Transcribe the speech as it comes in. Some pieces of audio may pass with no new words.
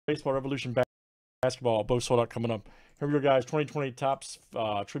Baseball Revolution basketball, both sold out coming up. Here we go, guys. 2020 Topps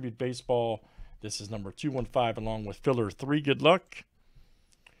Tribute Baseball. This is number 215 along with filler 3. Good luck.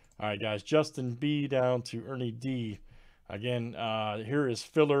 All right, guys. Justin B down to Ernie D. Again, here is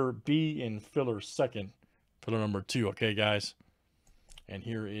filler B and filler 2nd. Filler number 2. Okay, guys. And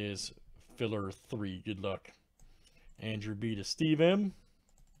here is filler 3. Good luck. Andrew B to Steve M.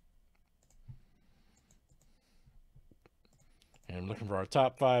 And I'm looking for our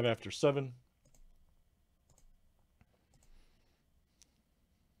top 5 after 7.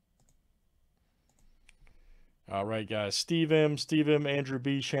 All right, guys. Steve M, Andrew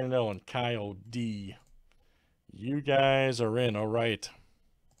B, Shannon L, and Kyle D. You guys are in. All right.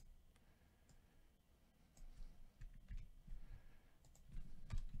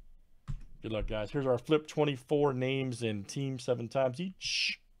 Good luck, guys. Here's our flip. 24 names and teams 7 times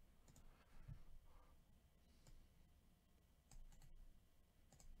each.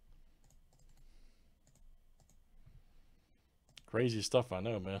 Crazy stuff, I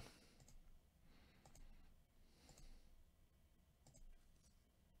know, man.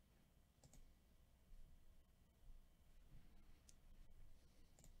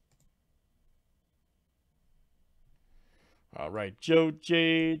 All right, Joe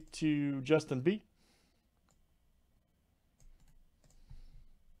J to Justin B.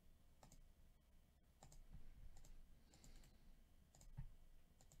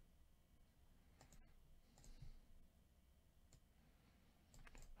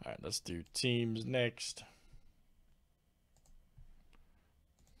 All right, let's do teams next.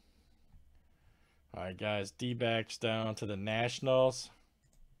 All right, guys, D-backs down to the Nationals.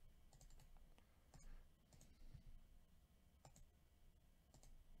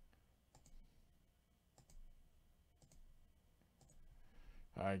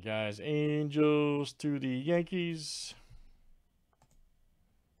 All right, guys, Angels to the Yankees.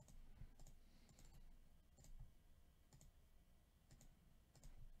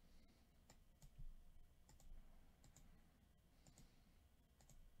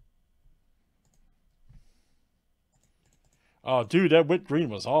 Oh, dude, that Whit Green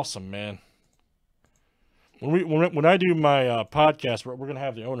was awesome, man. When I do my podcast, we're gonna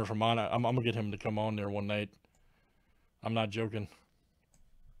have the owner from on. I'm gonna get him to come on there one night. I'm not joking.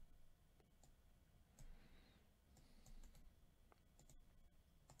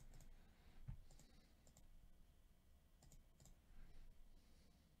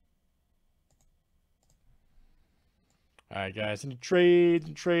 All right, guys. Any trades?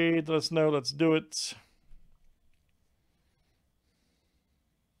 Let us know. Let's do it.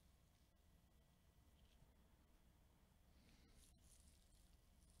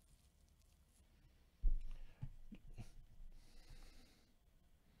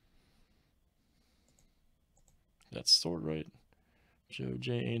 That's sort right. Joe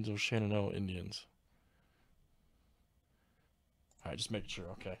J, Angels, Shannon L, Indians. All right, just making sure.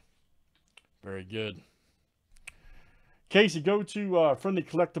 Okay. Very good. Casey, go to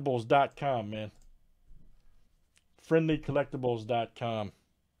friendlycollectibles.com, man. Friendlycollectibles.com.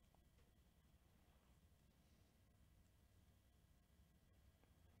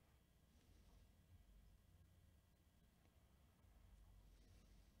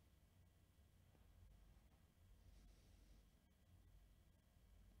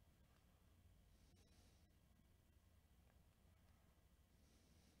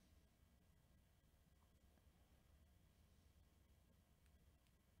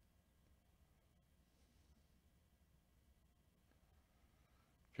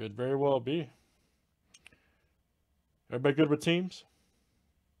 Could very well be. Everybody good with teams?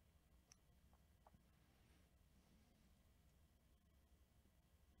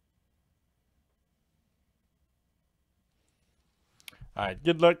 All right,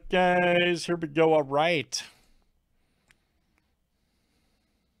 good luck, guys. Here we go. All right.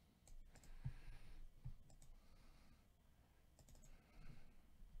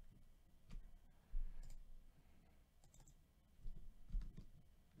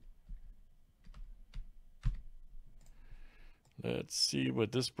 Let's see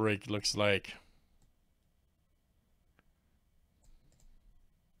what this break looks like.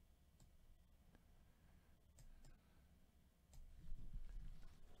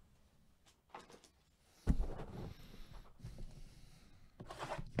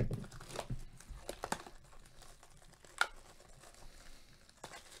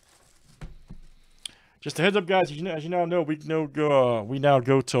 Just a heads up, guys. As you now know, we now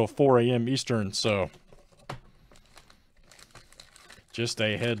go till 4 a.m. Eastern, so just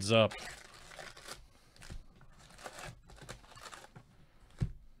a heads up.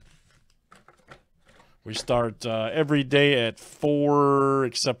 We start every day at 4,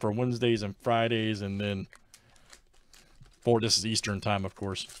 except for Wednesdays and Fridays, and then 4. This is Eastern time, of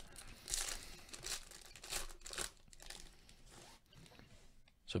course.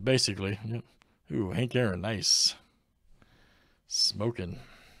 So basically, yep. Ooh, Hank Aaron, nice. Smoking.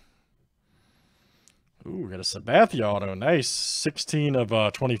 Ooh, we got a Sabathia auto, nice. 16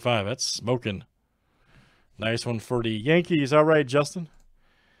 of 25, that's smoking. Nice one for the Yankees. All right, Justin.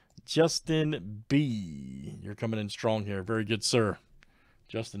 Justin B. You're coming in strong here. Very good, sir.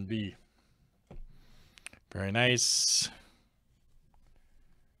 Justin B. Very nice.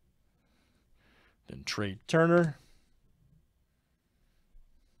 Then Trey Turner.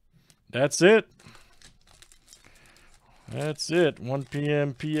 That's it. That's it. 1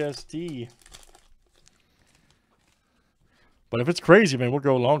 p.m. PST. But if it's crazy, man, we'll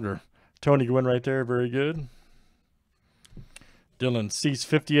go longer. Tony Gwynn right there. Very good. Dylan Cease,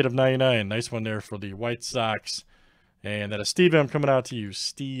 58 of 99. Nice one there for the White Sox. And that is Steve M coming out to you.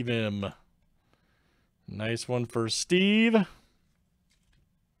 Steve M. Nice one for Steve.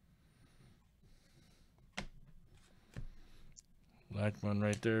 Black one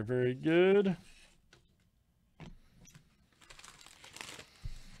right there. Very good.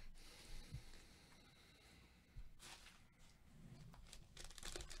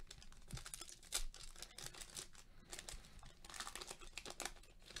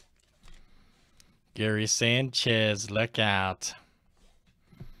 Gary Sanchez, look out.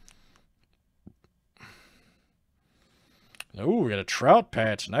 Oh, we got a Trout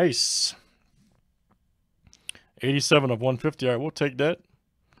patch. Nice. 87 of 150. All right, we'll take that.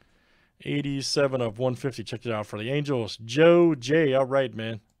 87 of 150. Check it out for the Angels. Joe J. All right,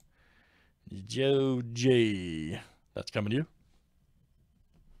 man. Joe J. That's coming to you.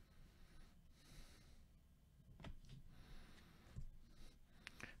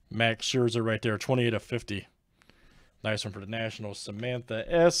 Max Scherzer right there, 28 of 50. Nice one for the Nationals. Samantha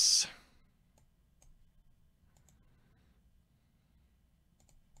S.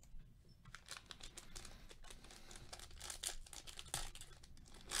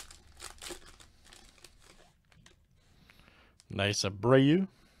 Nice Abreu.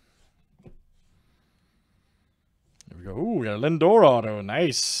 There we go. Ooh, we got a Lindor auto.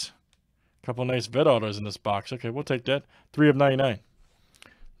 Nice. Couple nice vet autos in this box. Okay, we'll take that. 3 of 99.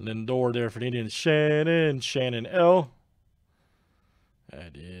 Lindor there for the Indians. Shannon L.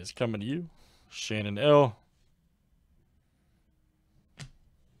 That is coming to you. Shannon L.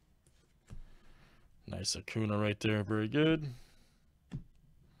 Nice Acuna right there. Very good.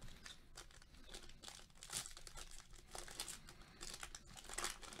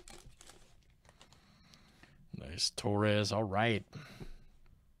 Nice Torres. All right.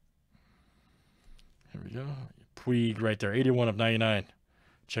 Here we go. Puig right there. 81 of 99.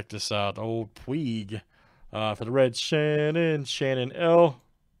 Check this out. Old Puig. For the Reds, Shannon L.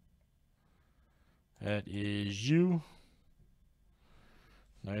 That is you.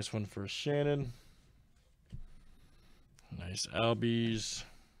 Nice one for Shannon. Nice Albies.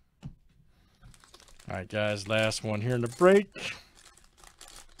 All right, guys. Last one here in the break.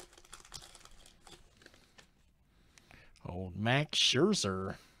 Old Max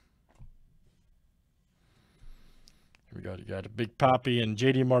Scherzer. Here we go. You got a Big Poppy and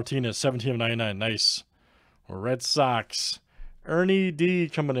JD Martinez, 17 of 99. Nice. Red Sox. Ernie D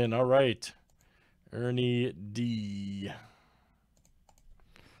coming in. All right. Ernie D.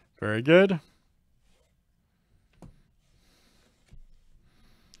 Very good.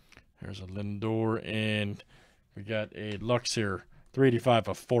 There's a Lindor, and we got a Lux here. 385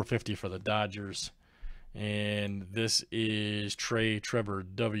 of 450 for the Dodgers. And this is Trey Trevor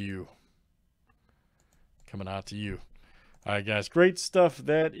W. Coming out to you. All right, guys. Great stuff.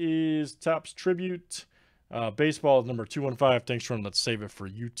 That is Topps Tribute. Baseball is number 215. Thanks, Ron. Let's save it for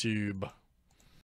YouTube.